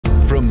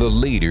From the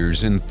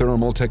leaders in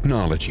thermal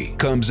technology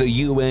comes a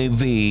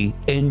UAV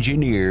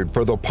engineered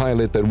for the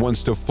pilot that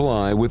wants to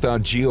fly without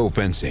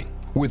geofencing,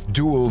 with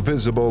dual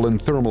visible and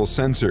thermal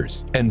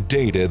sensors and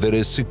data that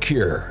is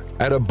secure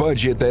at a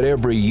budget that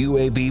every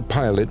UAV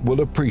pilot will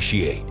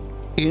appreciate.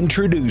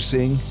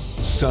 Introducing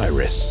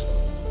SIRAS,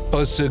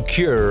 a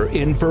secure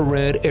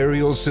infrared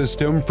aerial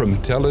system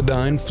from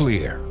Teledyne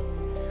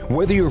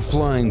Whether you're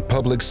flying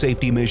public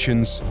safety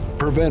missions,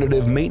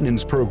 preventative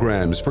maintenance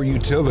programs for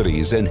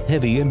utilities and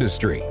heavy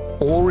industry,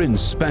 or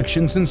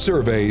inspections and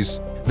surveys,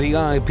 the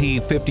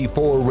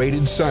IP54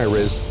 rated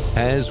SIRAS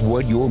has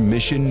what your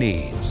mission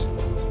needs.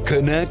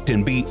 Connect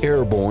and be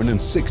airborne in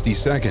 60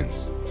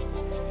 seconds.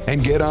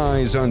 And get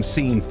eyes on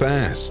scene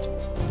fast,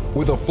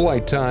 with a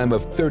flight time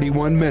of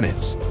 31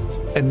 minutes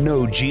and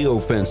no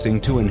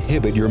geofencing to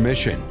inhibit your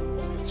mission.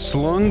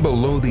 Slung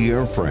below the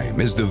airframe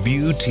is the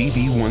View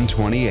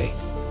TV-128,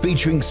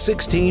 featuring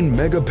 16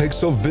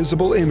 megapixel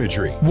visible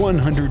imagery,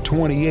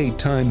 128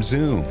 times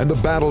zoom, and the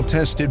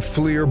battle-tested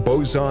FLIR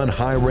Boson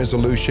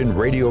high-resolution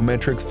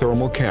radiometric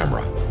thermal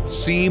camera.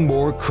 See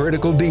more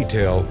critical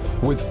detail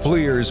with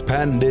FLIR's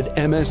patented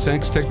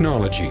MSX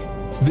technology.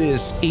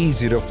 This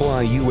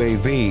easy-to-fly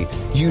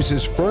UAV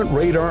uses front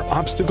radar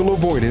obstacle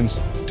avoidance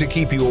to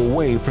keep you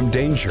away from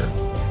danger,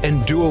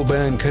 and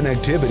dual-band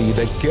connectivity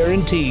that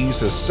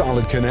guarantees a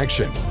solid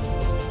connection.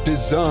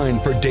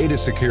 Designed for data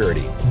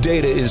security,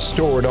 data is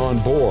stored on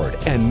board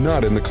and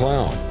not in the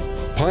cloud.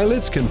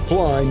 Pilots can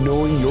fly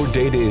knowing your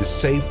data is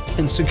safe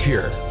and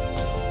secure.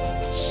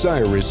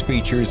 SIRAS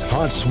features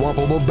hot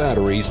swappable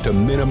batteries to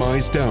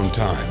minimize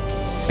downtime,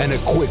 and a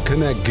quick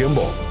connect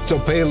gimbal, so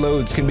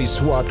payloads can be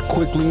swapped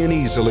quickly and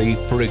easily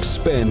for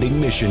expanding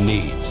mission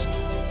needs.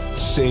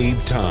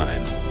 Save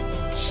time,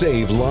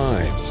 save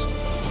lives,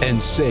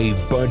 and save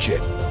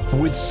budget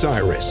with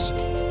SIRAS,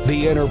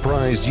 the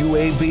enterprise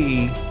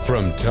UAV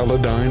from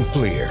Teledyne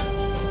FLIR.